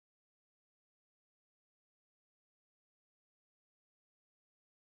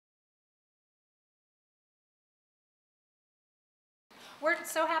We're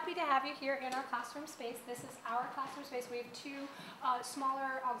so happy to have you here in our classroom space. This is our classroom space. We have two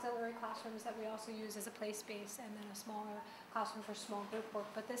smaller auxiliary classrooms that we also use as a play space, and then a smaller classroom for small group work.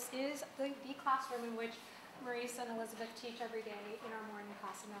 But this is the classroom in which Marisa and Elizabeth teach every day in our morning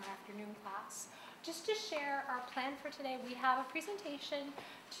class and our afternoon class. Just to share our plan for today, we have a presentation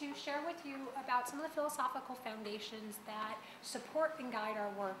to share with you about some of the philosophical foundations that support and guide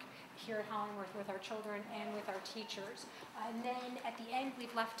our work here at Hollingworth with our children and with our teachers. And then at the end,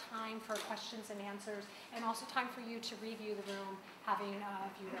 we've left time for questions and answers, and also time for you to review the room, having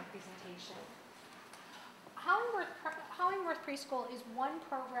viewed our presentation. Hollingworth Preschool is one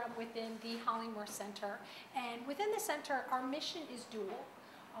program within the Hollingworth Center, and within the center, our mission is dual.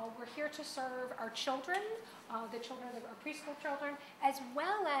 We're here to serve our children, the children of our preschool children, as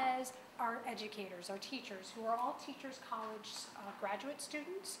well as our educators, our teachers, who are all Teachers College graduate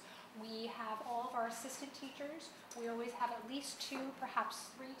students. We have all of our assistant teachers. We always have at least 2, perhaps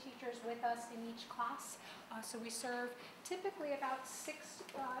 3 teachers with us in each class. So we serve typically about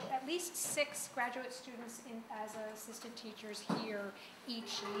at least 6 graduate students as assistant teachers here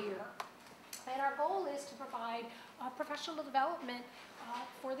each year. And our goal is to provide professional development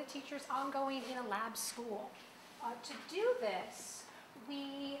for the teachers ongoing in a lab school. To do this,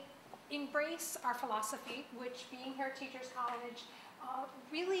 we embrace our philosophy, which, being here at Teachers College,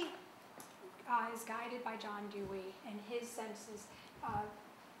 really is guided by John Dewey and his sense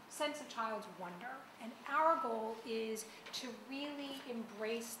of child's wonder. And our goal is to really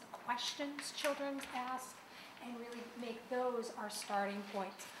embrace the questions children ask and really make those our starting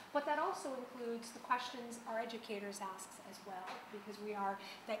points. But that also includes the questions our educators ask as well, because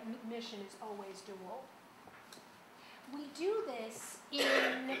that mission is always dual. We do this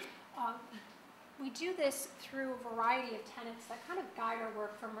through a variety of tenets that kind of guide our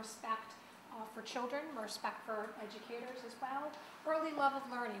work, from respect for children, respect for educators as well. Early love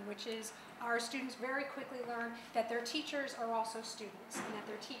of learning, which is our students very quickly learn that their teachers are also students, and that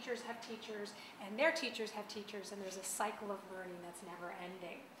their teachers have teachers, and their teachers have teachers, and there's a cycle of learning that's never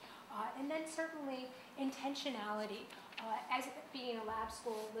ending. And then certainly intentionality. As being a lab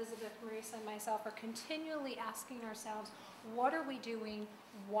school, Elizabeth, Marisa, and myself are continually asking ourselves, what are we doing?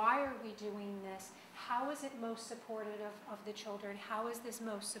 Why are we doing this? How is it most supportive of the children? How is this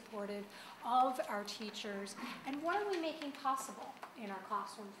most supportive of our teachers? And what are we making possible in our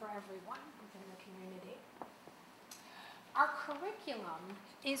classroom for everyone within the community? Our curriculum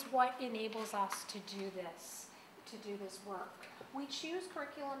is what enables us to do this work. We choose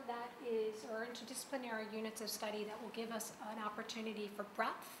curriculum that is, or interdisciplinary units of study that will give us an opportunity for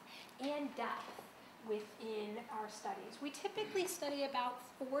breadth and depth within our studies. We typically study about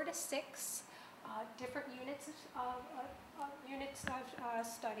 4 to 6 different units of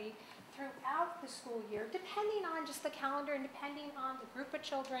study throughout the school year, depending on just the calendar and depending on the group of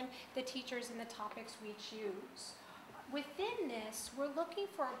children, the teachers, and the topics we choose. Within this, we're looking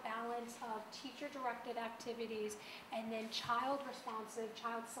for a balance of teacher-directed activities and then child-responsive,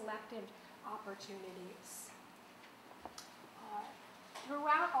 child-selected opportunities.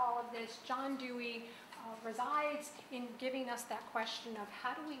 Throughout all of this, John Dewey resides in giving us that question of,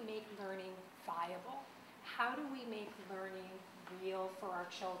 how do we make learning viable? How do we make learning real for our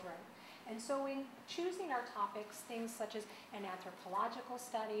children? And so in choosing our topics, things such as an anthropological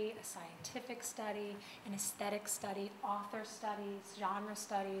study, a scientific study, an aesthetic study, author studies, genre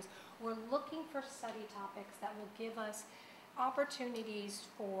studies, we're looking for study topics that will give us opportunities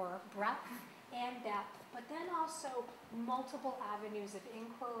for breadth and depth, but then also multiple avenues of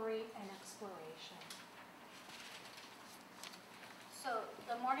inquiry and exploration. So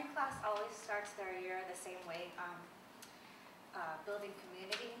the morning class always starts their year the same way, building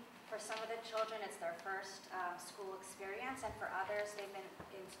community. For some of the children, it's their first school experience, and for others, they've been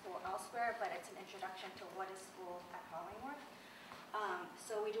in school elsewhere, but it's an introduction to what is school at Hollingworth.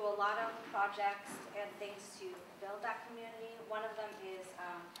 So we do a lot of projects and things to build that community. One of them is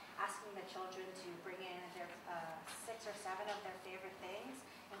asking the children to bring in their 6 or 7 of their favorite things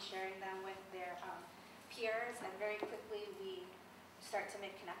and sharing them with their peers, and very quickly we start to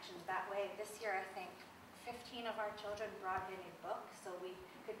make connections that way. This year, I think 15 of our children brought in a book, so we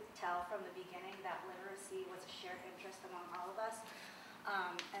could tell from the beginning that literacy was a shared interest among all of us.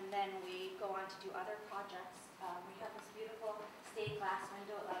 And then we go on to do other projects. We have this beautiful stained glass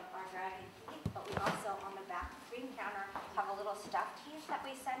window of our dragon Heath, but we also, on the back green counter, have a little stuffed Heath that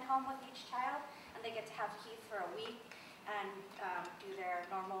we send home with each child, and they get to have Heath for a week and do their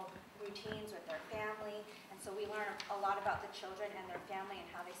normal routines with their family. And so we learn a lot about the children and their family and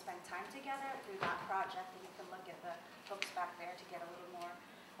how they spend time together through that project. And you can look at the books back there to get a little more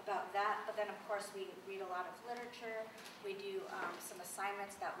about that. But then, of course, we read a lot of literature. We do some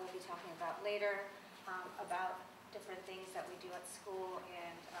assignments that we'll be talking about later about different things that we do at school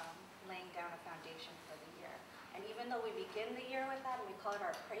and laying down a foundation for the year. And even though we begin the year with that, and we call it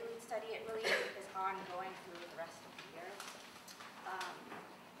our prelude study, it really is ongoing through the rest of the year.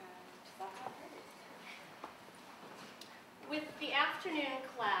 And that's all it is. With the afternoon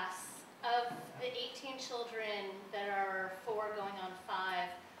class, of the 18 children that are 4 going on 5,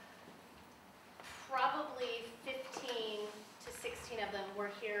 probably 15 to 16 of them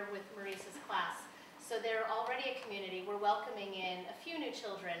were here with Marisa's class. So they're already a community. We're welcoming in a few new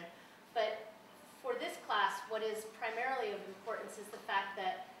children. But for this class, what is primarily of importance is the fact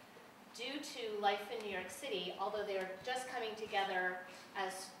that due to life in New York City, although they are just coming together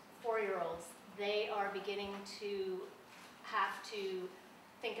as 4-year-olds, they are beginning to have to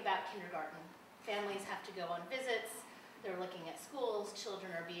think about kindergarten. Families have to go on visits. They're looking at schools. Children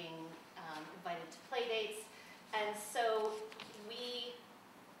are being invited to play dates. And so we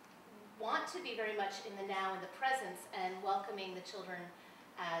want to be very much in the now and the presence and welcoming the children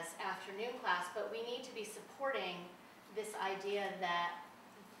as afternoon class, but we need to be supporting this idea that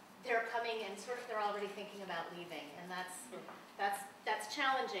they're coming and sort of they're already thinking about leaving, and that's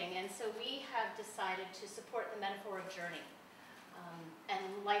challenging. And so we have decided to support the metaphor of journey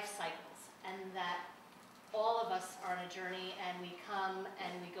and life cycles, and that all of us are on a journey, and we come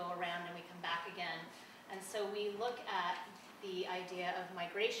and we go around and we come back again. And so we look at the idea of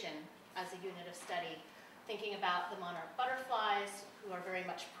migration as a unit of study, thinking about the monarch butterflies, who are very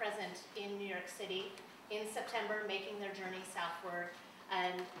much present in New York City in September, making their journey southward,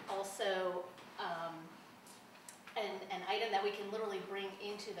 and also an item that we can literally bring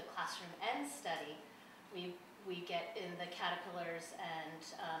into the classroom and study. We get in the caterpillars and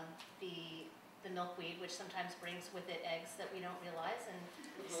the milkweed, which sometimes brings with it eggs that we don't realize. And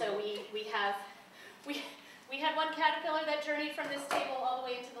so we had one caterpillar that journeyed from this table all the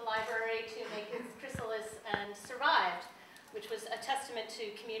way into the library to make its chrysalis and survived, which was a testament to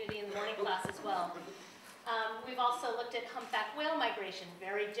community in the morning class as well. We've also looked at humpback whale migration,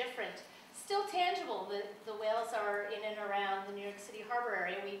 very different. Still tangible. The whales are in and around the New York City harbor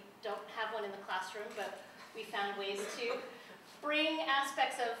area. We don't have one in the classroom, but we found ways to bring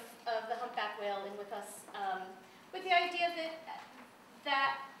aspects of the humpback whale in with us, with the idea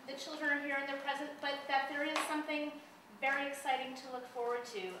that the children are here and they're present, but that there is something very exciting to look forward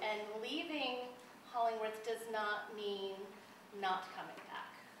to. And leaving Hollingworth does not mean not coming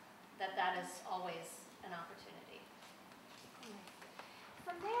back. That is always an opportunity.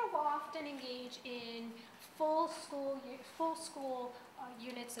 From there, we'll often engage in full school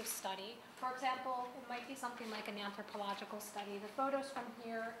units of study. For example, it might be something like an anthropological study. The photos from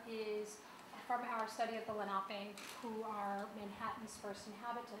here is from our study of the Lenape, who are Manhattan's first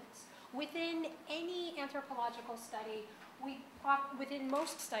inhabitants. Within any anthropological study, within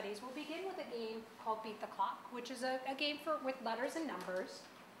most studies, we'll begin with a game called Beat the Clock, which is a game with letters and numbers,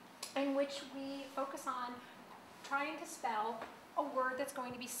 in which we focus on trying to spell a word that's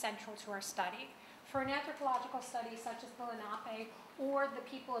going to be central to our study. For an anthropological study such as the Lenape or the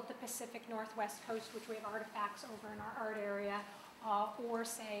people of the Pacific Northwest coast, which we have artifacts over in our art area, or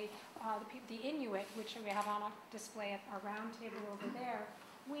say the Inuit, which we have on a display at our round table over there,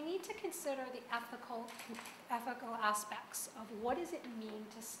 we need to consider the ethical aspects of what does it mean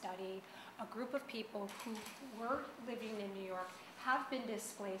to study a group of people who were living in New York, have been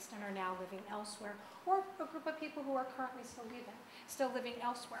displaced and are now living elsewhere, or a group of people who are currently still living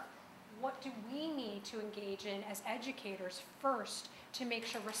elsewhere. What do we need to engage in as educators first to make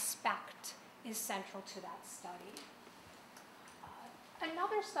sure respect is central to that study?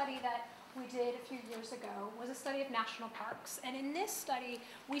 Another study that we did a few years ago was a study of national parks. And in this study,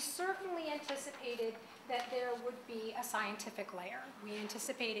 we certainly anticipated that there would be a scientific layer. We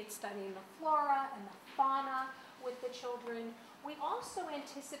anticipated studying the flora and the fauna with the children. We also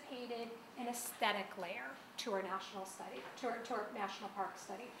anticipated an aesthetic layer to our national study, to our national park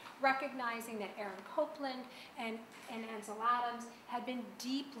study, recognizing that Aaron Copland and Ansel Adams had been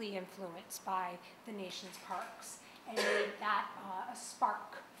deeply influenced by the nation's parks and made that a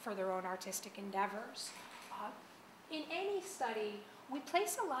spark for their own artistic endeavors. In any study, we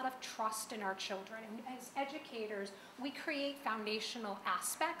place a lot of trust in our children, and as educators, we create foundational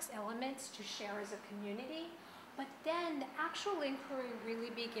aspects, elements to share as a community. But then the actual inquiry really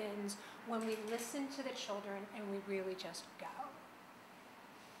begins when we listen to the children and we really just go.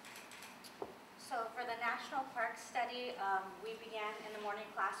 So for the National Park Study, we began in the morning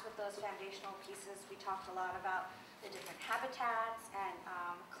class with those foundational pieces. We talked a lot about the different habitats and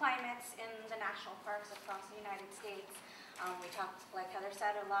climates in the national parks across the United States. We talked, like Heather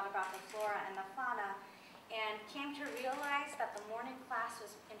said, a lot about the flora and the fauna, and came to realize that the morning class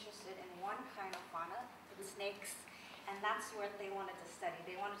was interested in one kind of fauna, the snakes, and that's what they wanted to study.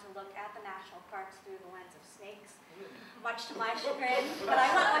 They wanted to look at the national parks through the lens of snakes, much to my chagrin, but I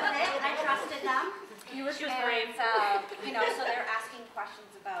went with it. I trusted them. You were just brave. You know, so they're asking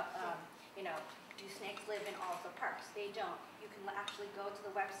questions about, you know, do snakes live in all of the parks? They don't. You can actually go to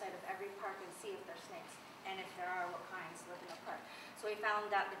the website of every park and see if there's snakes, and if there are, what kinds live in the park. So we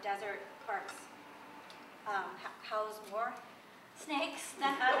found that the desert parks house more snakes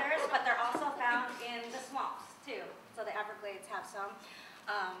than others, but they're also found in the swamps too. So the Everglades have some,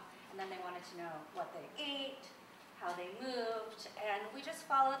 and then they wanted to know what they ate, how they moved, and we just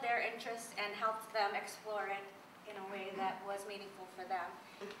followed their interests and helped them explore it in a way that was meaningful for them,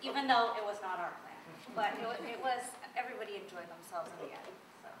 even though it was not our plan. But it was, everybody enjoyed themselves in the end.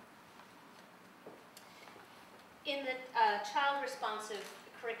 So. In the child responsive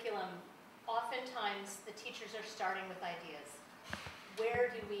curriculum, oftentimes the teachers are starting with ideas.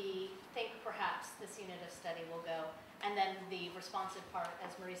 Where do we think perhaps this unit of study will go? And then the responsive part,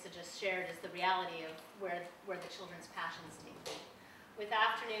 as Marisa just shared, is the reality of where the children's passions take them. With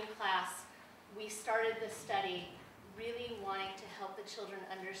afternoon class, we started the study really wanting to help the children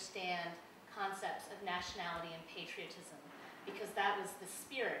understand concepts of nationality and patriotism, because that was the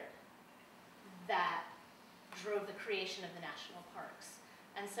spirit that drove the creation of the national parks.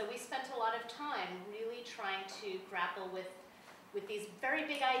 And so we spent a lot of time really trying to grapple with these very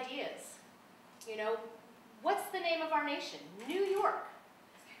big ideas. You know, what's the name of our nation? New York.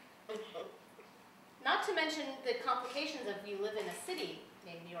 Not to mention the complications of you live in a city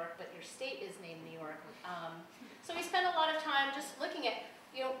named New York, but your state is named New York. So we spent a lot of time just looking at,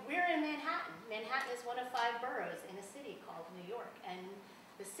 you know, we're in Manhattan. Manhattan is one of 5 boroughs in a city called New York. And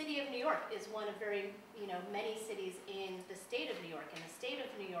the city of New York is one of very, you know, many cities in the state of New York. And the state of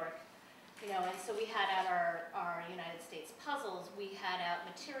New York, you know, and so we had out our United States puzzles, we had out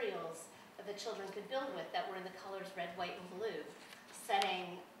materials that the children could build with that were in the colors red, white, and blue,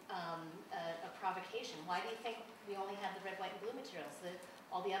 setting a provocation. Why do you think we only have the red, white, and blue materials?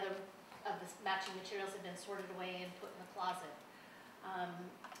 All the other of the matching materials have been sorted away and put in the closet.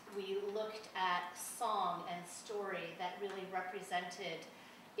 We looked at song and story that really represented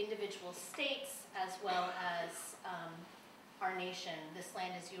individual states as well as our nation. This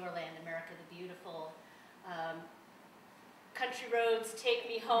land is your land, America the beautiful. Country Roads, Take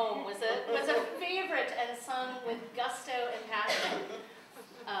Me Home was a favorite and sung with gusto and passion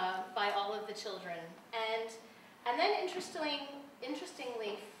by all of the children. And then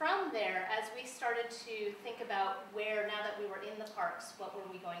interestingly, from there, as we started to think about where, now that we were in the parks, what were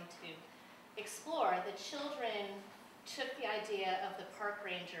we going to explore, the children took the idea of the park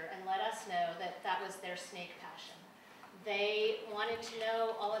ranger and let us know that that was their snake passion. They wanted to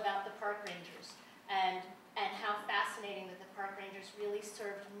know all about the park rangers and how fascinating that the park rangers really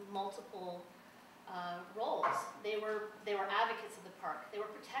served multiple roles. They were advocates of the park. They were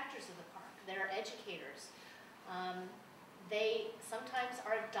protectors of the park. They're educators. They sometimes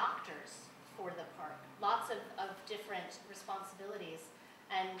are doctors for the park. Lots of different responsibilities.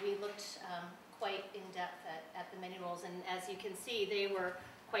 And we looked quite in depth at the many roles. And as you can see, they were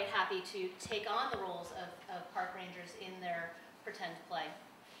quite happy to take on the roles of park rangers in their pretend play.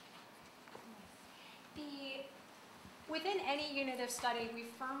 Within any unit of study, we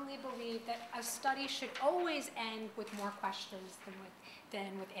firmly believe that a study should always end with more questions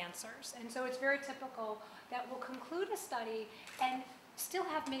than with answers. And so it's very typical that we'll conclude a study and still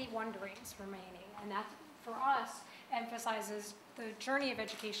have many wonderings remaining. And that, for us, emphasizes the journey of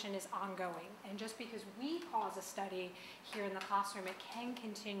education is ongoing. And just because we pause a study here in the classroom, it can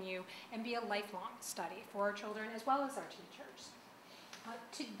continue and be a lifelong study for our children as well as our teachers.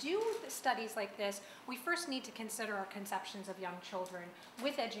 To do studies like this, we first need to consider our conceptions of young children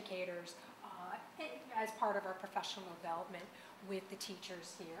with educators as part of our professional development with the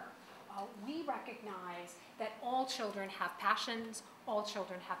teachers here. We recognize that all children have passions, all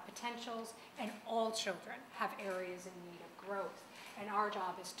children have potentials, and all children have areas in need of growth. And our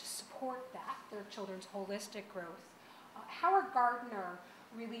job is to support that, their children's holistic growth. Howard Gardner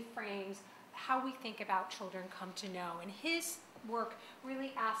really frames how we think about children come to know, and his work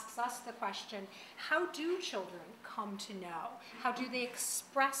really asks us the question, how do children come to know? How do they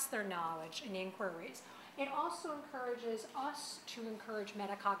express their knowledge and inquiries? It also encourages us to encourage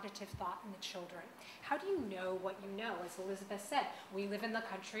metacognitive thought in the children. How do you know what you know? As Elizabeth said, we live in the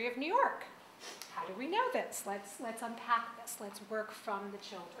country of New York. How do we know this? Let's unpack this. Let's work from the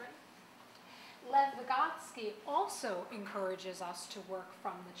children. Lev Vygotsky also encourages us to work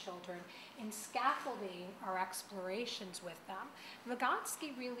from the children in scaffolding our explorations with them.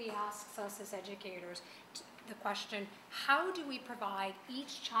 Vygotsky really asks us as educators the question, how do we provide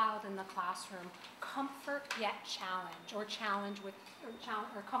each child in the classroom comfort yet challenge, or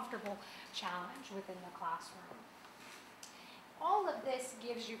comfortable challenge within the classroom? All of this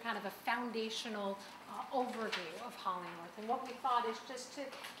gives you kind of a foundational overview of Hollingworth. And what we thought is just to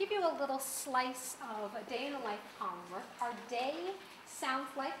give you a little slice of a day in the life of Hollingworth. Our day sounds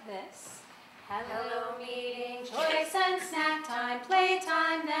like this. Hello, meeting, choice and snack time,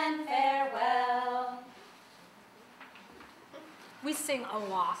 playtime, then farewell. We sing a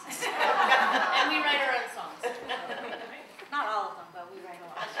lot. And we write our own songs. Not all of them, but we write a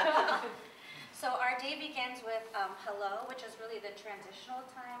lot. So our day begins with hello, which is really the transitional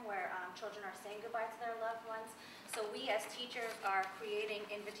time where children are saying goodbye to their loved ones. So we as teachers are creating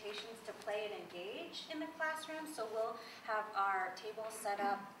invitations to play and engage in the classroom. So we'll have our tables set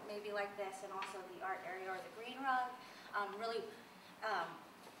up maybe like this, and also the art area or the green rug, really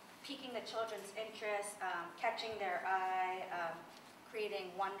piquing the children's interest, catching their eye,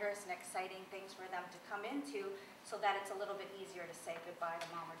 creating wondrous and exciting things for them to come into, so that it's a little bit easier to say goodbye to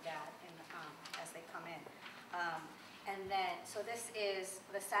mom or dad as they come in. And then, so this is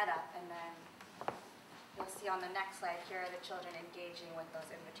the setup, and then you'll see on the next slide, here are the children engaging with those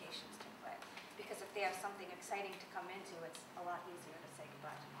invitations to play. Because if they have something exciting to come into, it's a lot easier to say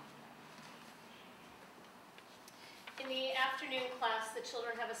goodbye to mom or dad. In the afternoon class, the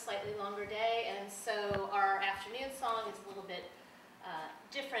children have a slightly longer day, and so our afternoon song is a little bit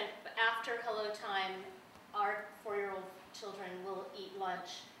different. But after hello time, our 4-year-old children will eat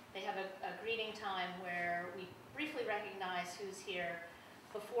lunch. They have a greeting time where we briefly recognize who's here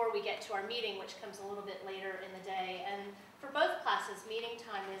before we get to our meeting, which comes a little bit later in the day. And for both classes, meeting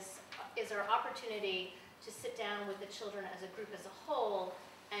time is our opportunity to sit down with the children as a group as a whole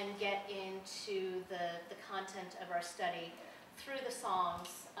and get into the content of our study through the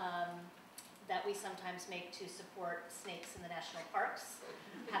songs that we sometimes make to support snakes in the national parks.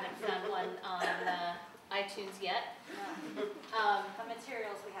 Haven't found one on iTunes yet. The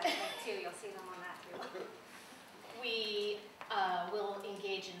materials we have to make too, you'll see them on that too. We will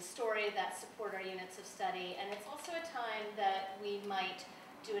engage in story that support our units of study, and it's also a time that we might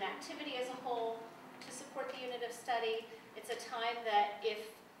do an activity as a whole to support the unit of study. It's a time that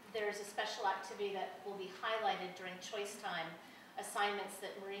if there's a special activity that will be highlighted during choice time, assignments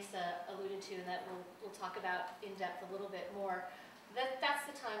that Marisa alluded to and that we'll talk about in depth a little bit more, that's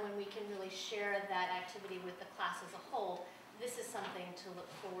the time when we can really share that activity with the class as a whole. This is something to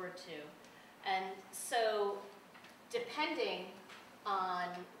look forward to. And so depending on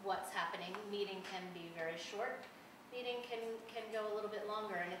what's happening, meeting can be very short, meeting can go a little bit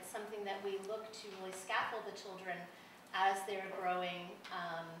longer, and it's something that we look to really scaffold the children as they're growing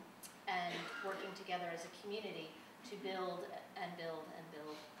and working together as a community to build and build and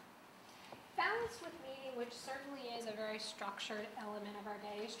build. Balanced with meeting, which certainly is a very structured element of our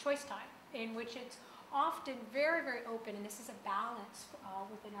day, is choice time, in which it's often very, very open, and this is a balance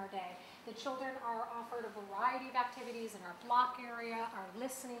within our day. The children are offered a variety of activities in our block area, our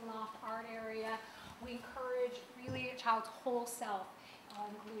listening loft art area. We encourage really a child's whole self,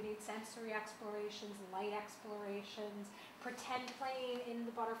 including sensory explorations, light explorations, pretend playing in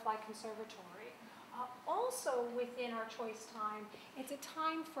the butterfly conservatory. Also within our choice time, it's a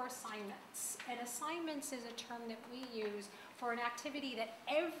time for assignments. And assignments is a term that we use for an activity that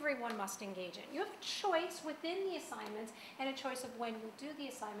everyone must engage in. You have a choice within the assignments and a choice of when you'll do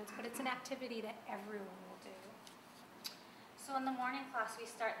the assignments, but it's an activity that everyone will do. So in the morning class, we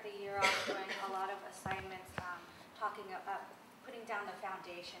start the year off doing a lot of assignments, talking about putting down the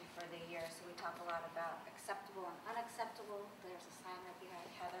foundation for the year. So we talk a lot about acceptable and unacceptable. There's a sign right behind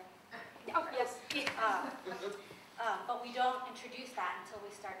Heather. Oh, yes. But we don't introduce that until we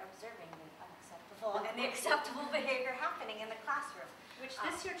start observing the unacceptable and the acceptable behavior happening in the classroom. Which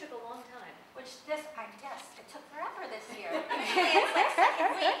this year took a long time. I guess, it took forever this year. It's like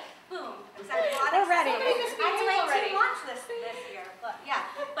second week, boom. We're ready. I had to wait 2 months this year, but yeah.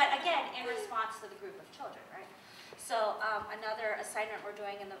 But again, in response to the group of children, right? So another assignment we're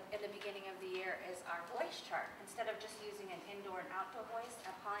doing in the beginning of the year is our voice chart. Instead of just using an indoor and outdoor voice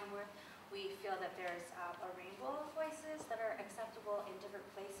at Hollingworth, we feel that there's a rainbow of voices that are acceptable in different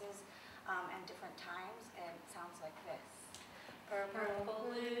places and different times, and it sounds like this.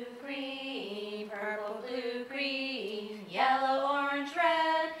 Purple, blue, green, purple, blue, green, yellow, orange,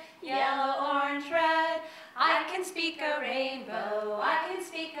 red, yellow, orange, red. I can speak a rainbow, I can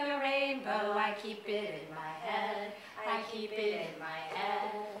speak a rainbow, I keep it in my head, I keep it in my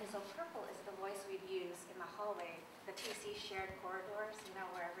head. So purple is the voice we'd use in the hallway, the PC shared corridors, you know,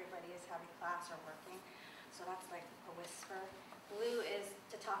 where everybody is having class or working. So that's like a whisper. Blue is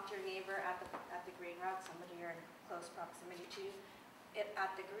to talk to your neighbor at the green rug, somebody you're in close proximity to.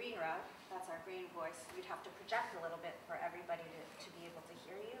 At the green rug, that's our green voice, you'd have to project a little bit for everybody to be able to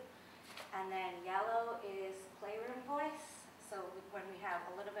hear you. And then yellow is playroom voice, so when we have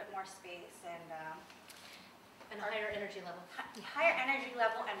a little bit more space and higher energy level. Higher energy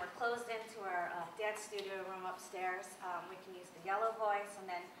level, and we're closed into our dance studio room upstairs. We can use the yellow voice, and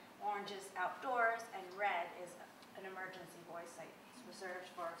then orange is outdoors, and red is an emergency voice. It's reserved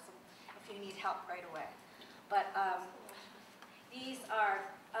for if you need help right away. But these are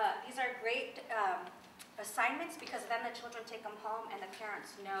great assignments, because then the children take them home and the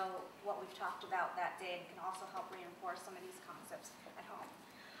parents know what we've talked about that day and can also help reinforce some of these concepts at home.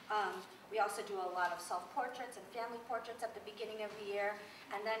 We also do a lot of self-portraits and family portraits at the beginning of the year,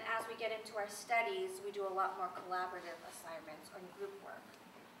 and then as we get into our studies, we do a lot more collaborative assignments or group work.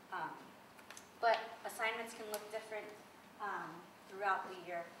 But assignments can look different throughout the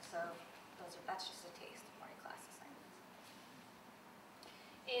year, so that's just a taste of morning class assignments.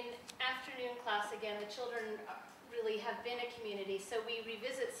 In afternoon class, again, the children really have been a community, so we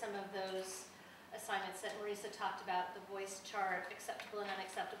revisit some of those assignments that Marisa talked about, the voice chart, acceptable and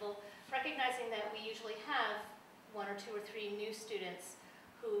unacceptable, recognizing that we usually have 1 or 2 or 3 new students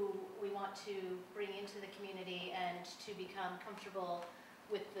who we want to bring into the community and to become comfortable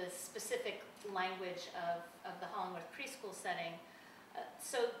with the specific language of the Hollingworth Preschool setting.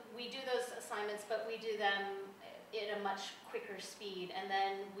 So we do those assignments, but we do them at a much quicker speed, and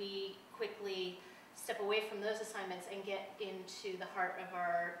then we quickly step away from those assignments and get into the heart of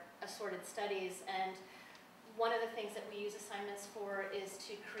our assorted studies. And one of the things that we use assignments for is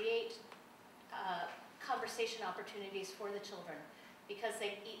to create conversation opportunities for the children. Because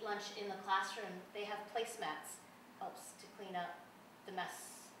they eat lunch in the classroom, they have placemats, helps to clean up the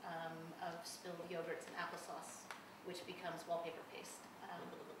mess of spilled yogurts and applesauce, which becomes wallpaper paste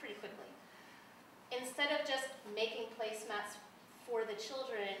pretty quickly. Instead of just making placemats for the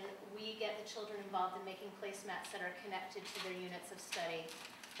children, we get the children involved in making placemats that are connected to their units of study.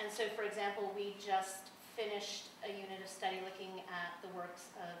 And so, for example, we just finished a unit of study looking at the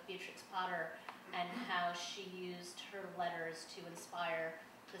works of Beatrix Potter and how she used her letters to inspire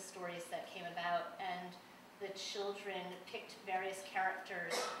the stories that came about. And the children picked various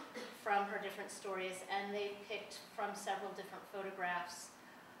characters from her different stories, and they picked from several different photographs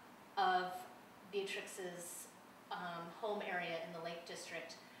of Beatrix's home area in the Lake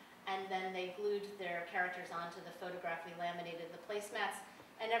District. And then they glued their characters onto the photograph. We laminated the placemats,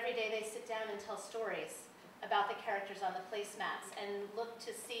 and every day they sit down and tell stories about the characters on the placemats and look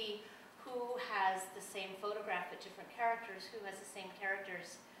to see who has the same photograph with different characters, who has the same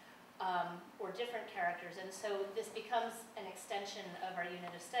characters or different characters. And so this becomes an extension of our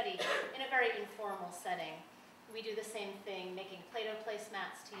unit of study in a very informal setting. We do the same thing, making Play-Doh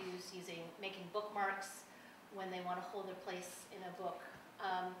placemats to use, making bookmarks when they want to hold their place in a book.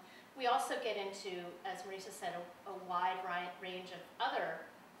 We also get into, as Marisa said, a wide range of other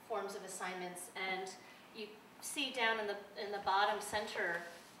forms of assignments. And you see down in the bottom center,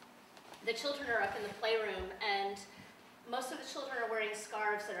 the children are up in the playroom, and most of the children are wearing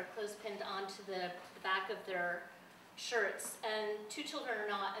scarves that are clothespined onto the back of their shirts, and 2 children are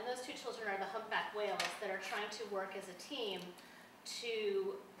not, and those 2 children are the humpback whales that are trying to work as a team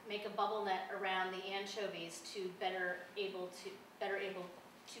to make a bubble net around the anchovies to be better able to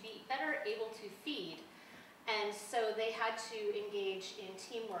feed. And so they had to engage in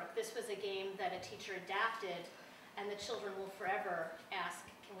teamwork. This was a game that a teacher adapted, and the children will forever ask,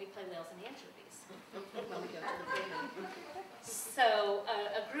 can we play whales and anchovies when we go to the playroom? So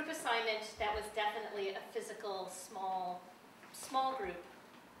a group assignment that was definitely a physical, small group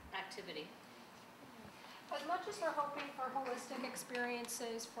activity. As much as we're hoping for holistic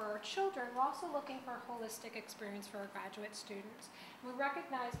experiences for our children, we're also looking for a holistic experience for our graduate students. We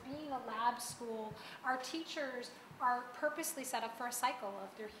recognize, being a lab school, our teachers are purposely set up for a cycle of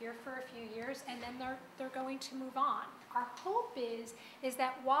they're here for a few years and then they're going to move on. Our hope is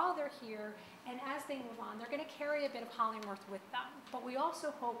that while they're here and as they move on, they're going to carry a bit of Hollingworth with them. But we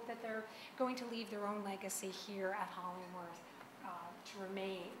also hope that they're going to leave their own legacy here at Hollingworth to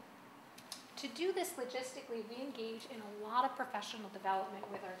remain. To do this logistically, we engage in a lot of professional development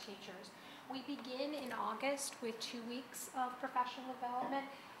with our teachers. We begin in August with 2 weeks of professional development.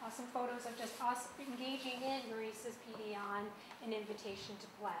 Some photos of just us engaging in Marisa's PD on an invitation to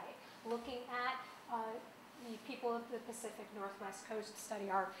play. Looking at the people of the Pacific Northwest Coast study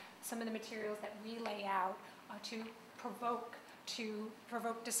are some of the materials that we lay out to provoke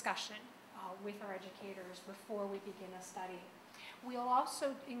discussion. with our educators before we begin a study. We'll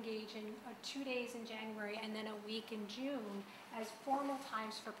also engage in 2 days in January and then a week in June as formal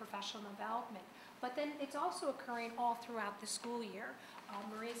times for professional development. But then it's also occurring all throughout the school year.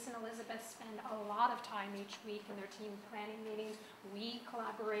 Marisa and Elizabeth spend a lot of time each week in their team planning meetings. We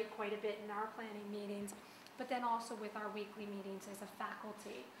collaborate quite a bit in our planning meetings, but then also with our weekly meetings as a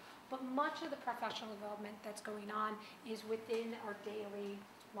faculty. But much of the professional development that's going on is within our daily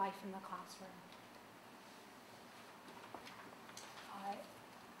life in the classroom.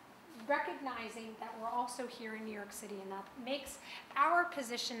 Recognizing that we're also here in New York City, and that makes our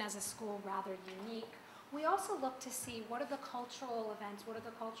position as a school rather unique, we also look to see what are the cultural events, what are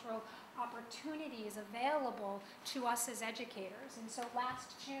the cultural opportunities available to us as educators. And so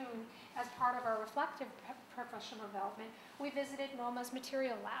last June, as part of our reflective professional development, we visited NOMA's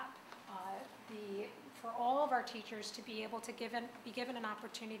Material Lab. For all of our teachers to be able to be given an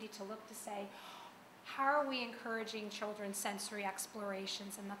opportunity to look to say, how are we encouraging children's sensory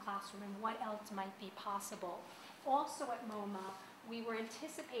explorations in the classroom and what else might be possible? Also at MoMA, we were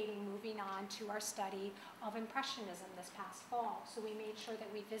anticipating moving on to our study of Impressionism this past fall. So we made sure that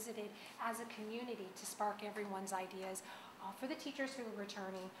we visited as a community to spark everyone's ideas for the teachers who were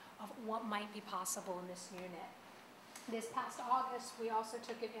returning of what might be possible in this unit. This past August, we also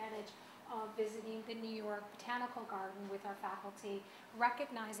took advantage of visiting the New York Botanical Garden with our faculty,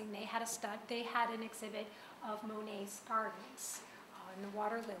 recognizing they had an exhibit of Monet's gardens and the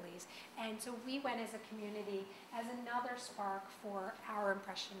water lilies. And so we went as a community as another spark for our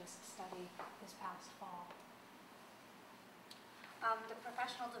Impressionist study this past fall. The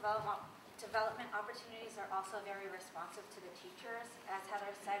professional development opportunities are also very responsive to the teachers. As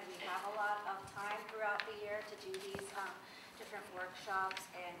Heather said, we have a lot of time throughout the year to do these different workshops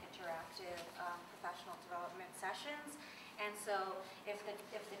and interactive professional development sessions. And so if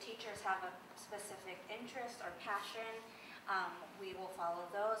the teachers have a specific interest or passion, we will follow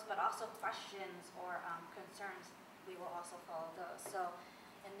those, but also questions or concerns, we will also follow those. So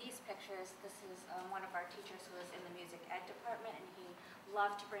in these pictures, this is one of our teachers who was in the music ed department, and he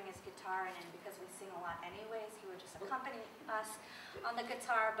loved to bring his guitar in, and because we sing a lot anyways, he would just accompany us on the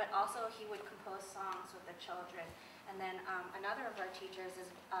guitar, but also he would compose songs with the children. And then another of our teachers is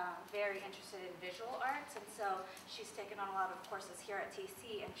very interested in visual arts, and so she's taken on a lot of courses here at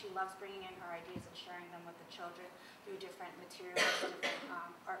TC, and she loves bringing in her ideas and sharing them with the children through different materials, different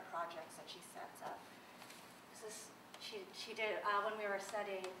art projects that she sets up. She did, when we were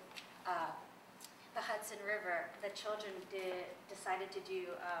studying the Hudson River, the children decided to do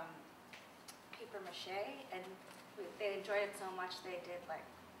paper mache, and they enjoyed it so much they did like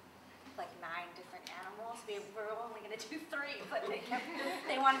 9 different animals. We were only going to do 3, but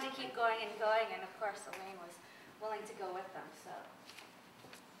they wanted to keep going, and of course Elaine was willing to go with them. So,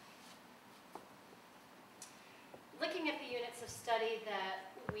 looking at the units of study that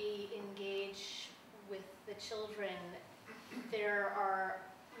we engage with the children, there are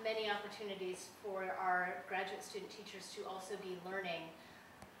many opportunities for our graduate student teachers to also be learning.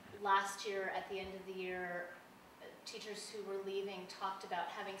 Last year, at the end of the year, teachers who were leaving talked about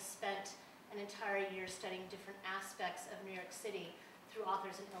having spent an entire year studying different aspects of New York City through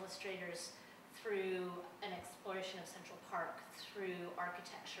authors and illustrators, through an exploration of Central Park, through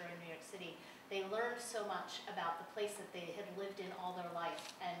architecture in New York City. They learned so much about the place that they had lived in all their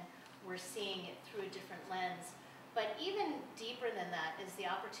life, and were seeing it through a different lens. But even deeper than that is the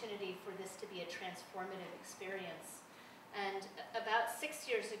opportunity for this to be a transformative experience. And about 6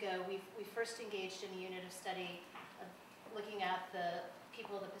 years ago, we first engaged in a unit of study looking at the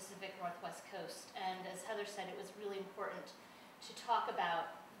people of the Pacific Northwest coast. And as Heather said, it was really important to talk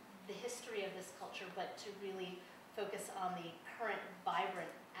about the history of this culture, but to really focus on the current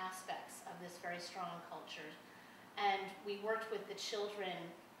vibrant aspects of this very strong culture. And we worked with the children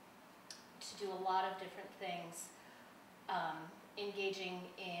to do a lot of different things, engaging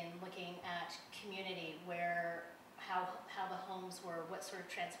in looking at community, how the homes were, what sort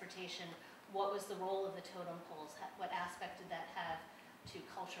of transportation, what was the role of the totem poles, what aspect did that have to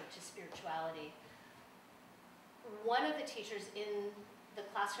culture, to spirituality. One of the teachers in the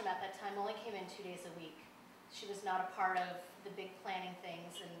classroom at that time only came in 2 days a week. She was not a part of the big planning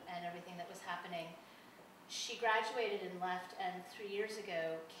things and everything that was happening. She graduated and left, and 3 years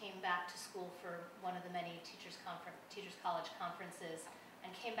ago came back to school for one of the many Teachers College conferences,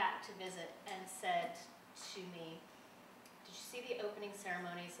 and came back to visit and said to me, "Did you see the opening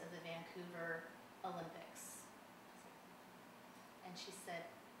ceremonies of the Vancouver Olympics?" And she said,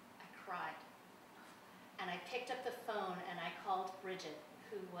 "I cried." And I picked up the phone and I called Bridget,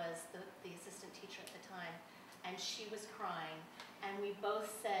 who was the assistant teacher at the time, and she was crying, and we both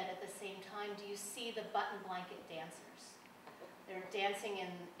said at the same time, do you see the button blanket dancers? They're dancing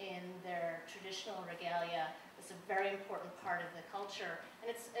in their traditional regalia. It's a very important part of the culture, and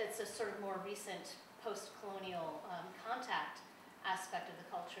it's a sort of more recent post-colonial contact aspect of the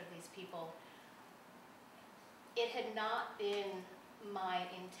culture of these people. It had not been my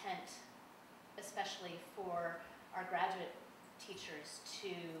intent, especially for our graduate teachers,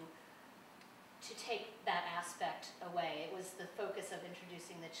 to take that aspect away. It was the focus of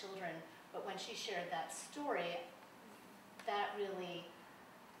introducing the children, but when she shared that story, that really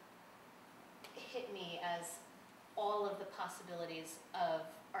hit me as all of the possibilities of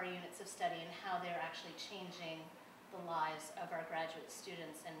our units of study and how they're actually changing the lives of our graduate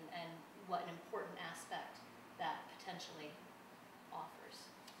students, and what an important aspect that potentially offers.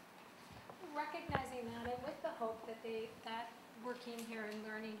 Recognizing that, and with the hope that working here and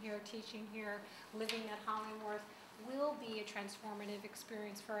learning here, teaching here, living at Hollingworth will be a transformative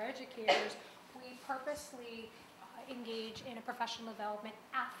experience for our educators, we purposely engage in a professional development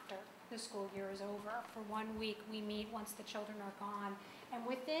after the school year is over. For 1 week, we meet once the children are gone. And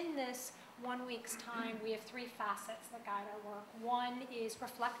within this 1 week's time, we have 3 facets that guide our work. One is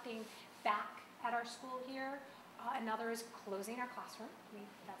reflecting back at our school here. Another is closing our classroom.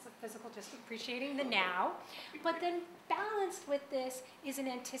 That's a physical, just appreciating the now. But then balanced with this is an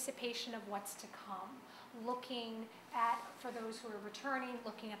anticipation of what's to come. Looking at, for those who are returning,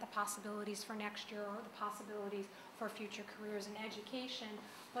 looking at the possibilities for next year or the possibilities for future careers in education.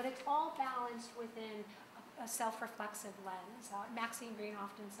 But it's all balanced within a self-reflexive lens. Maxine Green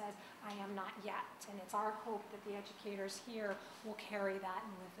often says, I am not yet. And it's our hope that the educators here will carry that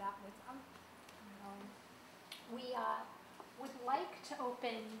and live that with them. We would like to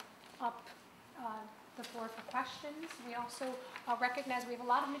open up the floor for questions. We also recognize we have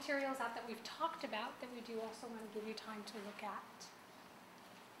a lot of materials out that we've talked about that we do also want to give you time to look at.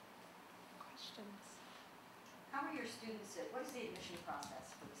 Questions? How are your students, what is the admission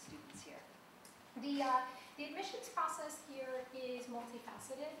process for the students here? The admissions process here is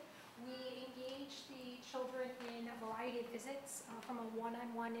multifaceted. We engage the children in a variety of visits from a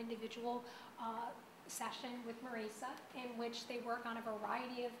one-on-one individual session with Marisa, in which they work on a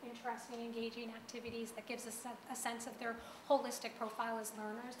variety of interesting, engaging activities that gives us a sense of their holistic profile as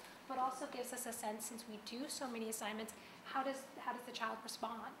learners, but also gives us a sense, since we do so many assignments, how does the child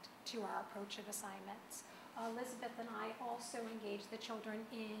respond to our approach of assignments? Elizabeth and I also engage the children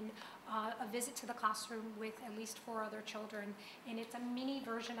in a visit to the classroom with at least 4 other children, and it's a mini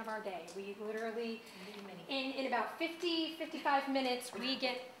version of our day. We literally, in about 55 minutes, we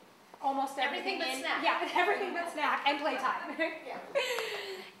get almost everything but in. snack. Yeah, everything but snack and playtime.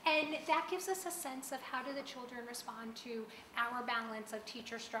 And that gives us a sense of how do the children respond to our balance of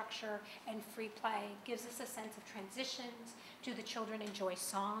teacher structure and free play. Gives us a sense of transitions. Do the children enjoy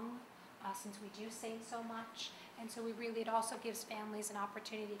song, since we do sing so much? And so it also gives families an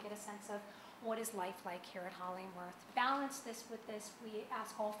opportunity to get a sense of what is life like here at Hollingworth. Balance this with this, we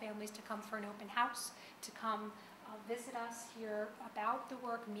ask all families to come for an open house, to come visit us, hear about the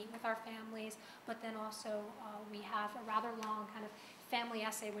work, meet with our families, but then also we have a rather long kind of family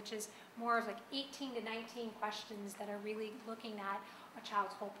essay, which is more of like 18 to 19 questions that are really looking at a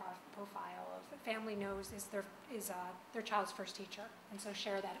child's whole profile of family knows is their child's first teacher, and so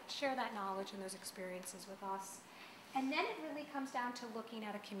share that knowledge and those experiences with us. And then it really comes down to looking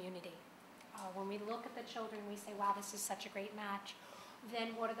at a community. When we look at the children, we say, wow, this is such a great match.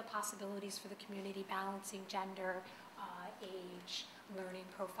 Then what are the possibilities for the community, balancing gender, age, learning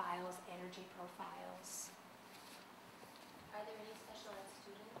profiles, energy profiles? Are there any special ed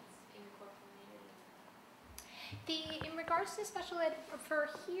students in your core community? In regards to special ed, for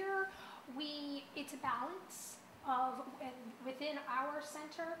here, it's a balance of, within our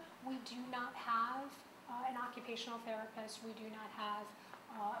center, we do not have an occupational therapist, we do not have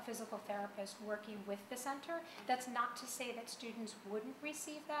a physical therapist working with the center. That's not to say that students wouldn't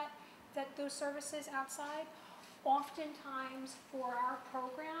receive those services outside. Oftentimes for our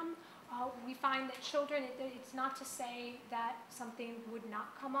program, we find that children, it's not to say that something would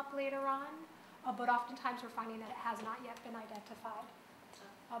not come up later on, but oftentimes we're finding that it has not yet been identified.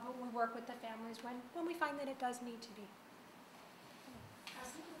 But we work with the families when we find that it does need to be.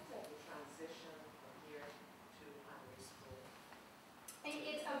 Has it looked at the transition from here to primary school?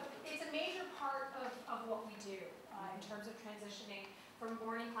 It's a major part of what we do in terms of transitioning from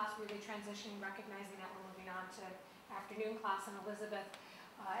morning class, really transitioning, recognizing that we're moving on to afternoon class. And Elizabeth,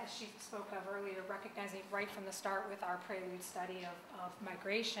 as she spoke of earlier, recognizing right from the start with our prelude study of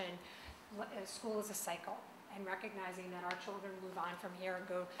migration, school is a cycle. and recognizing that our children move on from here and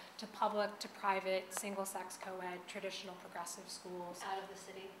go to public, to private, single-sex, co-ed, traditional progressive schools. Out of the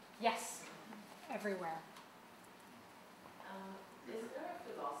city? Yes, everywhere. Is there a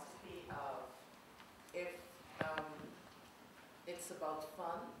philosophy of if it's about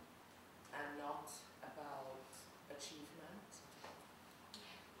fun and not about achievement?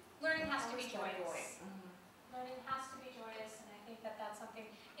 Learning has to be How's that joyous. going? Learning has to be joyous, and I think that that's something,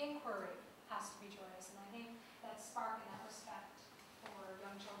 inquiry has to be joyous, and I think that spark and that respect for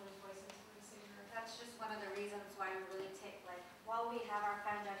young children's voices for the city. That's just one of the reasons why we really take, like, while we have our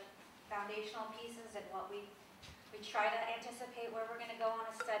foundational pieces and what we try to anticipate where we're going to go on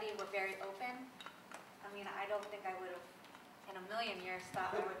a study, we're very open. I mean, I don't think I would have, in a million years, thought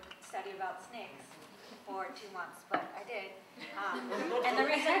I would study about snakes for 2 months, but I did. And the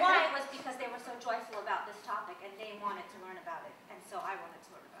reason why was because they were so joyful about this topic, and they wanted to learn about it, and so I wanted to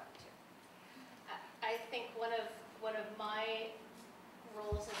learn about it too. I think one of my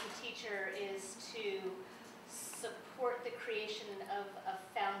roles as a teacher is to support the creation of a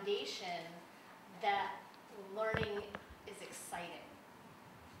foundation that learning is exciting.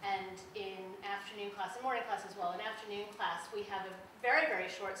 And in afternoon class, and morning class as well, in afternoon class we have a very, very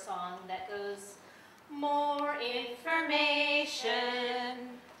short song that goes, more information.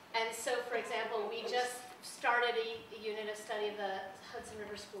 And so, for example, we just started a unit of study of the Hudson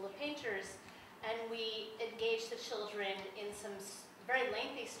River School of Painters, and we engaged the children in some very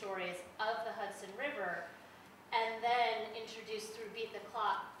lengthy stories of the Hudson River, and then introduced through Beat the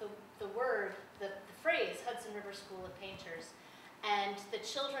Clock the phrase Hudson River School of Painters. And the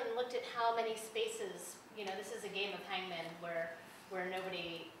children looked at how many spaces, you know, this is a game of hangman where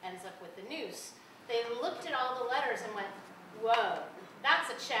nobody ends up with the noose. They looked at all the letters and went, whoa,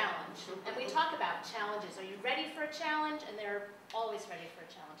 that's a challenge. And we talk about challenges. Are you ready for a challenge? And they're always ready for a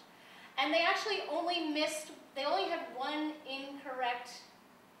challenge. And they actually only had one incorrect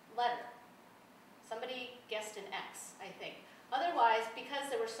letter. Somebody guessed an X, I think. Otherwise, because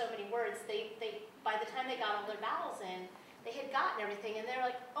there were so many words, they by the time they got all their vowels in, they had gotten everything, and they're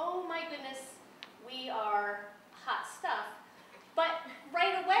like, oh my goodness, we are hot stuff. But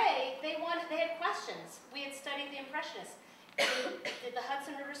right away, they had questions. We had studied the Impressionists. Did the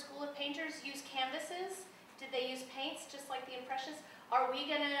Hudson River School of Painters use canvases? Did they use paints just like the Impressionists? Are we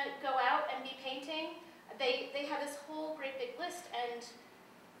going to go out and be painting? They had this whole great big list, and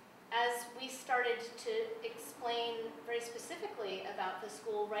as we started to explain very specifically about the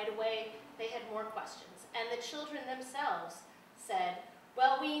school right away, they had more questions. And the children themselves said,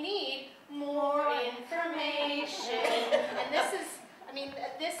 well, we need more information. And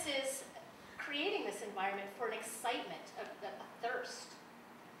this is creating this environment for an excitement, a thirst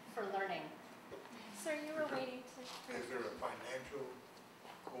for learning. Sir, you were waiting to... Is there a financial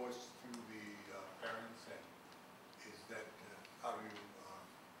cost to the parents, and is that, how do you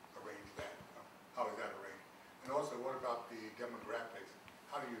arrange that? How is that arranged? And also, what about the demographics?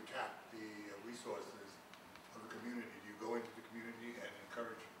 How do you tap the resources of the community? Do you go into the community and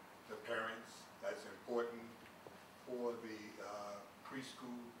encourage the parents? That's important for the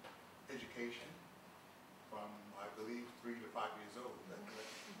preschool education from, I believe, 3 to 5 years old. Is that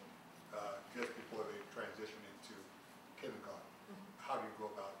correct? Just before they transition into kindergarten. How do you go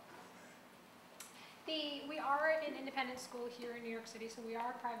about doing that? We are an independent school here in New York City, so we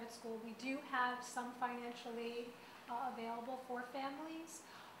are a private school. We do have some financial aid available for families.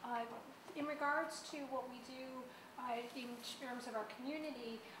 In regards to what we do in terms of our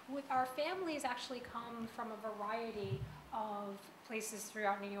community, with our families actually come from a variety of places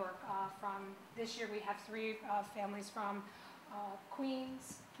throughout New York. From this year, we have 3 families from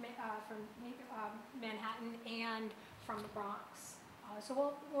Queens, from Manhattan, and from the Bronx.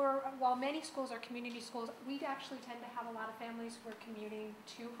 So while many schools are community schools, we actually tend to have a lot of families who are commuting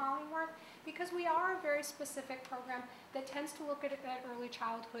to Hollingworth because we are a very specific program that tends to look at early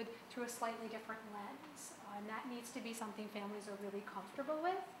childhood through a slightly different lens. And that needs to be something families are really comfortable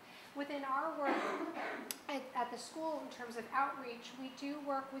with. Within our work at the school, in terms of outreach, we do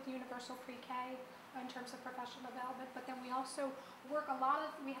work with universal pre-K in terms of professional development, but then we also work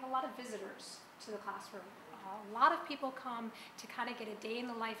we have a lot of visitors to the classroom. A lot of people come to kind of get a day in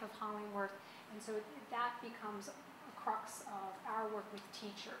the life of Hollingworth, and so that becomes a crux of our work with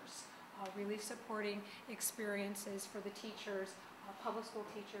teachers, really supporting experiences for the teachers, public school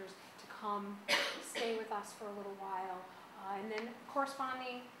teachers, to come stay with us for a little while, and then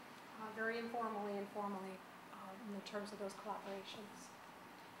corresponding very informally and formally in terms of those collaborations.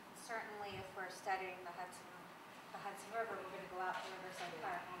 Certainly, if we're studying the Hudson River, we're going to go out to Riverside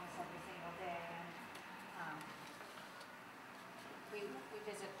Park almost every single day. And we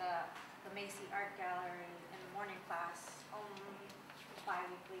visit the Macy Art Gallery in morning class,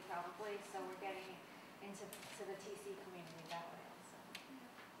 bi-weekly probably, so we're getting into the TC community that way also.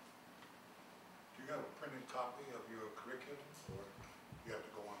 Do you have a printed copy of your curriculum, or you have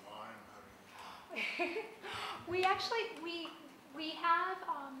to go online? How do you? We actually, we have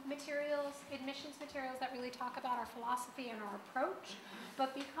materials, admissions materials that really talk about our philosophy and our approach,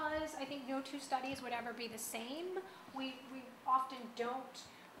 but because I think no two studies would ever be the same, we often don't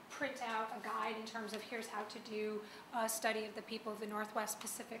print out a guide in terms of here's how to do a study of the people of the Northwest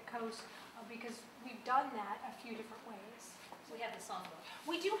Pacific Coast, because we've done that a few different ways. We have the songbook.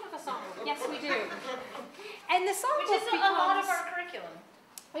 We do have a songbook, yes we do. And the songbook Which is a lot of becomes- our curriculum.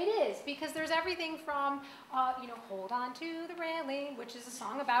 It is, because there's everything from, hold on to the railing, which is a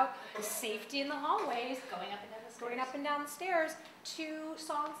song about safety in the hallways, Going up and down the stairs. going up and down the stairs, to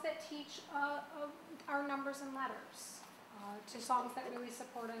songs that teach our numbers and letters, to songs that really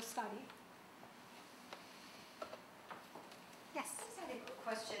support a study. Yes? I just had a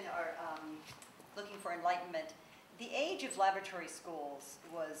question, or looking for enlightenment. The age of laboratory schools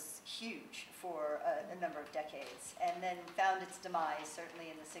was huge for a number of decades, and then found its demise certainly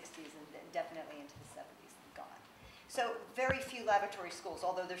in the 60s and definitely into the 70s and gone. So very few laboratory schools,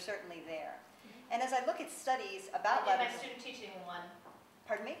 although they're certainly there. And as I look at studies about I did my laboratory... student teaching in one.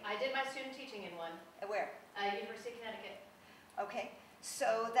 Pardon me? I did my student teaching in one. Where? University of Connecticut. Okay,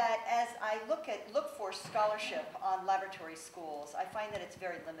 so that as I look for scholarship on laboratory schools, I find that it's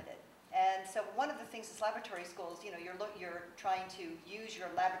very limited. And so one of the things is laboratory schools, you're trying to use your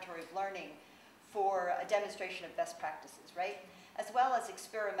laboratory of learning for a demonstration of best practices, right? As well as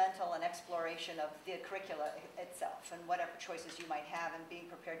experimental and exploration of the curricula itself and whatever choices you might have, and being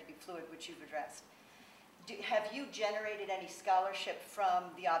prepared to be fluid, which you've addressed. Have you generated any scholarship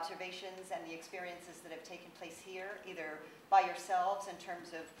from the observations and the experiences that have taken place here, either by yourselves in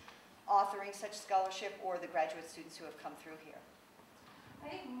terms of authoring such scholarship, or the graduate students who have come through here? I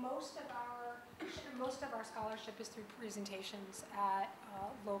think most of our scholarship is through presentations at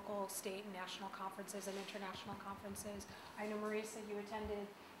local, state, and national conferences and international conferences. I know, Marisa, you attended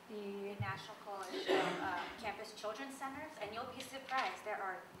the National Coalition of Campus Children's Centers, and you'll be surprised, there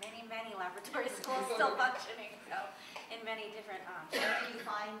are many, many laboratory schools still functioning, so in many different, Do you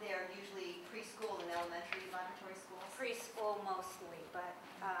find they're usually preschool and elementary laboratory schools? preschool mostly, but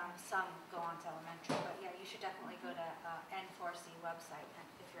some go on to elementary. But yeah, you should definitely go to N4C website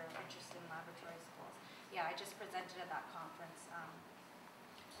if you're interested in laboratory schools. Yeah, I just presented at that conference.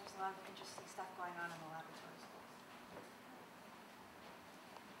 There's a lot of interesting stuff going on in the laboratory schools.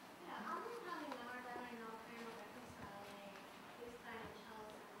 Yeah, I'm having a hard time right now kind of reconciling this kind of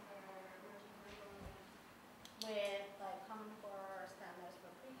challenges where we're struggling with like Common Core standards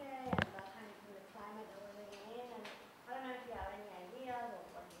for pre-K and that kind of the climate that we're living in. And I don't know if you have any ideas or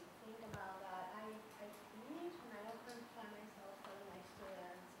what you think about that. I think when I often find myself telling my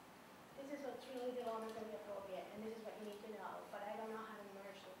students, this is what's really developmentally appropriate and this is what you need to know, but I don't know how to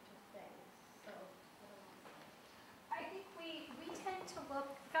merge the two things. So I don't know. I think we tend to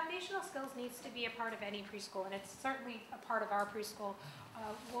look, foundational skills needs to be a part of any preschool, and it's certainly a part of our preschool.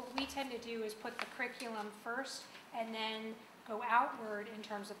 What we tend to do is put the curriculum first and then go outward in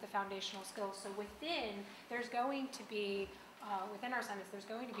terms of the foundational skills. So within, there's going to be, within our centers, there's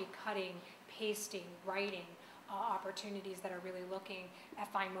going to be cutting, pasting, writing opportunities that are really looking at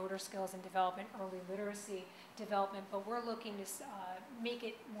fine motor skills and development, early literacy development, but we're looking to make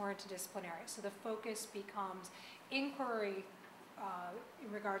it more interdisciplinary. So the focus becomes inquiry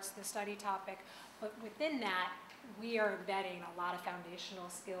in regards to the study topic, but within that, we are embedding a lot of foundational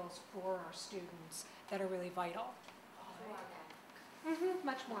skills for our students that are really vital.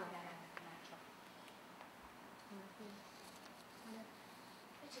 Much more organic.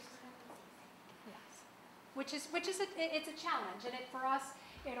 Yes. Which is it's a challenge, and for us,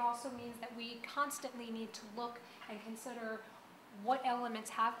 it also means that we constantly need to look and consider what elements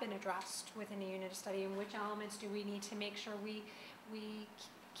have been addressed within a unit of study and which elements do we need to make sure we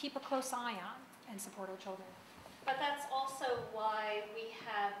keep a close eye on and support our children. But that's also why we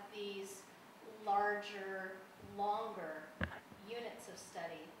have these larger, longer units of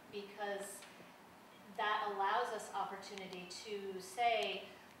study, because that allows us opportunity to say,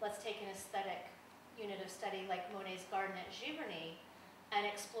 let's take an aesthetic unit of study like Monet's Garden at Giverny and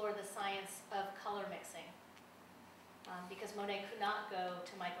explore the science of color mixing. Because Monet could not go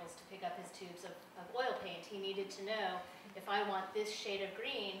to Michael's to pick up his tubes of oil paint. He needed to know, if I want this shade of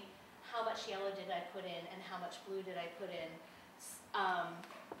green, how much yellow did I put in and how much blue did I put in?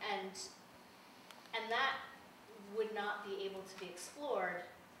 And that would not be able to be explored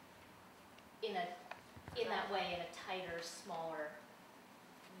in that way in a tighter, smaller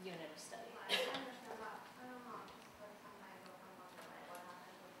unit of study. I understand that. I don't know.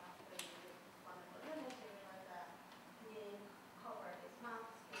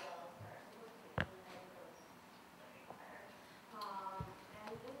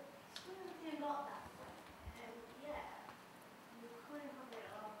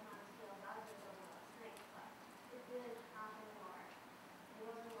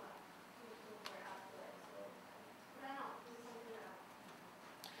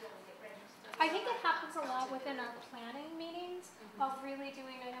 I think it happens a lot within our planning meetings of really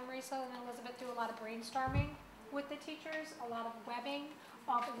doing, I know Marisa and Elizabeth do a lot of brainstorming with the teachers, a lot of webbing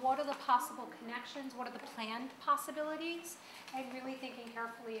of what are the possible connections, what are the planned possibilities, and really thinking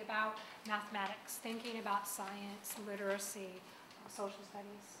carefully about mathematics, thinking about science, literacy, social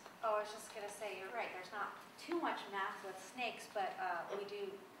studies. Oh, I was just gonna say, you're right, there's not too much math with snakes, but we do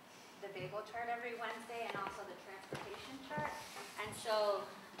the bagel chart every Wednesday and also the transportation chart. And so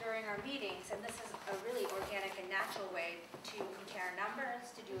during our meetings, and this is a really organic and natural way to compare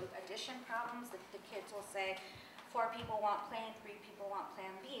numbers, to do addition problems, the kids will say, 4 people want plan, 3 people want plan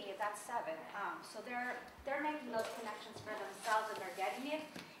B, that's 7. So they're making those connections for themselves and they're getting it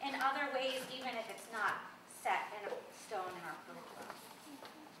in other ways, even if it's not set in stone in our curriculum.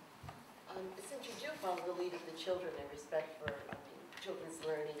 Since you do follow the lead of the children and respect for children's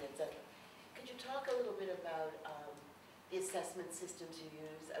learning, etc., could you talk a little bit about the assessment systems you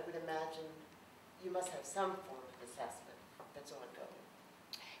use? I would imagine you must have some form of assessment that's ongoing.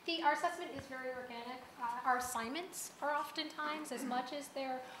 Our assessment is very organic. Our assignments are oftentimes, as much as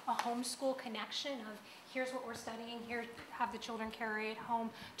they're a homeschool connection of here's what we're studying, here have the children carry it home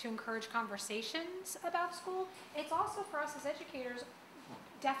to encourage conversations about school. It's also for us as educators,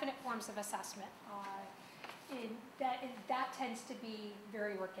 definite forms of assessment. That tends to be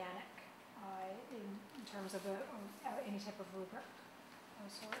very organic in terms of any type of rubric.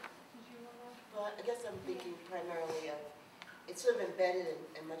 So, did you want to? Well, I guess I'm thinking primarily of, it's sort of embedded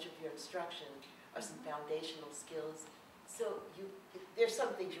in much of your instruction are some foundational skills. So there's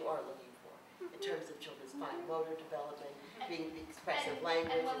some things you are looking for in terms of children's fine motor development, being expressive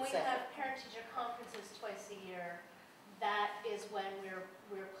language, and when we etc. have parent-teacher conferences twice a year, that is when we're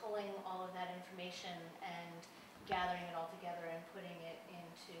pulling all of that information and gathering it all together and putting it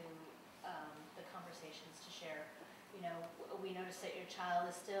into the conversations to share. You know, we notice that your child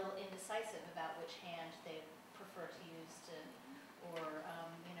is still indecisive about which hand they prefer to use to, or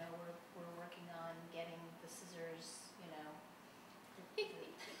you know, we're working on getting the scissors, you know,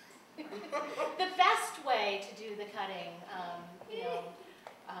 the best way to do the cutting.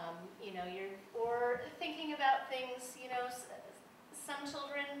 Or thinking about things. You know, some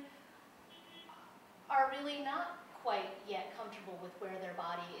children are really not quite yet comfortable with where their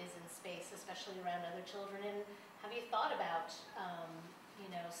body is in space, especially around other children. And have you thought about, you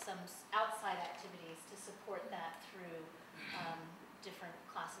know, some outside activities to support that through different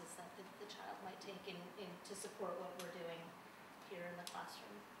classes that the child might take in to support what we're doing here in the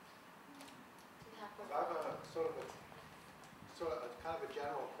classroom? I have a sort of a kind of a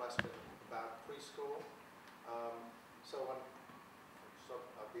general question about preschool.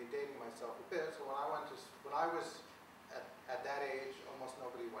 I'll be dating myself a bit. So when I was at that age, almost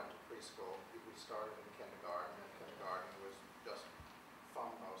nobody went to preschool. We started in kindergarten, and kindergarten was just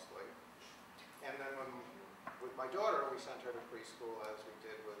fun mostly. And then with my daughter, we sent her to preschool as we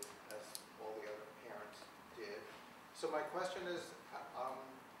did as all the other parents did. So my question is,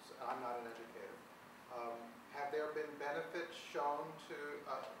 I'm not an educator. Have there been benefits shown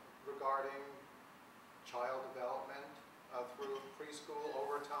regarding child development through preschool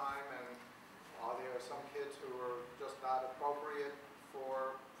over time, and are there some kids who are just not appropriate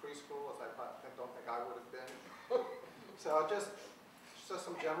for preschool, as I don't think I would have been? So just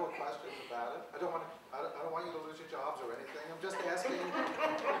some general questions about it. I don't want you to lose your jobs or anything. I'm just asking.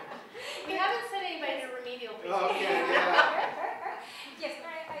 We haven't sent anybody to remedial preschool. Okay, yeah. Yes,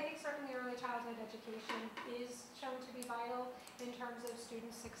 I think certainly early childhood education is shown to be vital in terms of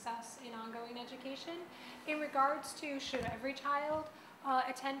student success in ongoing education. In regards to should every child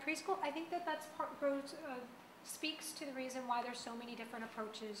attend preschool, I think that's speaks to the reason why there's so many different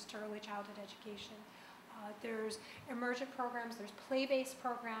approaches to early childhood education. There's emergent programs, there's play-based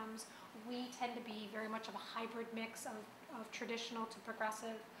programs. We tend to be very much of a hybrid mix of traditional to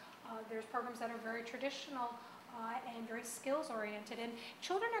progressive. There's programs that are very traditional and very skills-oriented, and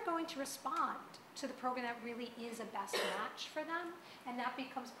children are going to respond to the program that really is a best match for them, and that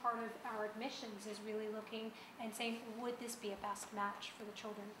becomes part of our admissions, is really looking and saying, would this be a best match for the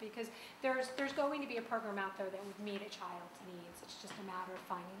children? Because there's going to be a program out there that would meet a child's needs. It's just a matter of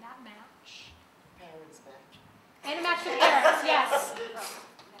finding that match. Parents match. And a match for parents, yes.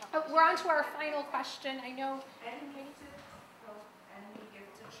 We're on to our final question. I know. Any gifted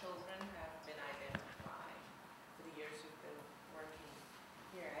children have been identified for the years you've been working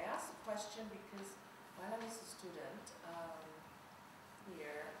here. I asked the question because while I was a student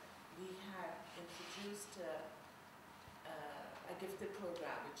here, we had introduced a gifted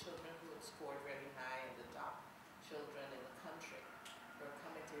program with children who had scored very high and the top children in the country were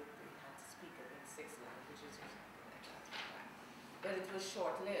committed. They had to speak, I think, 6 languages or something like that. but it was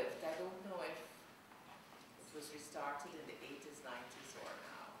short-lived. I don't know if it was restarted in the 80s, 90s, or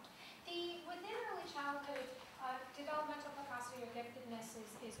now. Within early childhood, developmental capacity or giftedness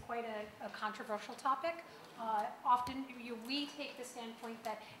is quite a controversial topic. Often we take the standpoint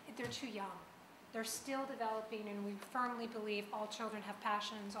that they're too young. They're still developing, and we firmly believe all children have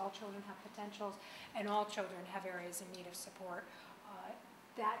passions, all children have potentials, and all children have areas in need of support.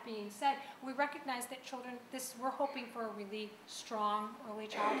 That being said, we recognize that children, we're hoping for a really strong early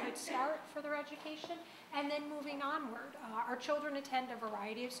childhood start for their education, and then moving onward. Our children attend a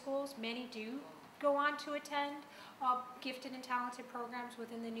variety of schools. Many do go on to attend gifted and talented programs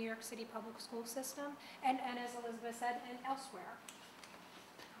within the New York City public school system, and as Elizabeth said, and elsewhere.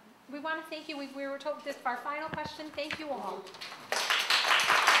 We want to thank you. We were told this our final question. Thank you all.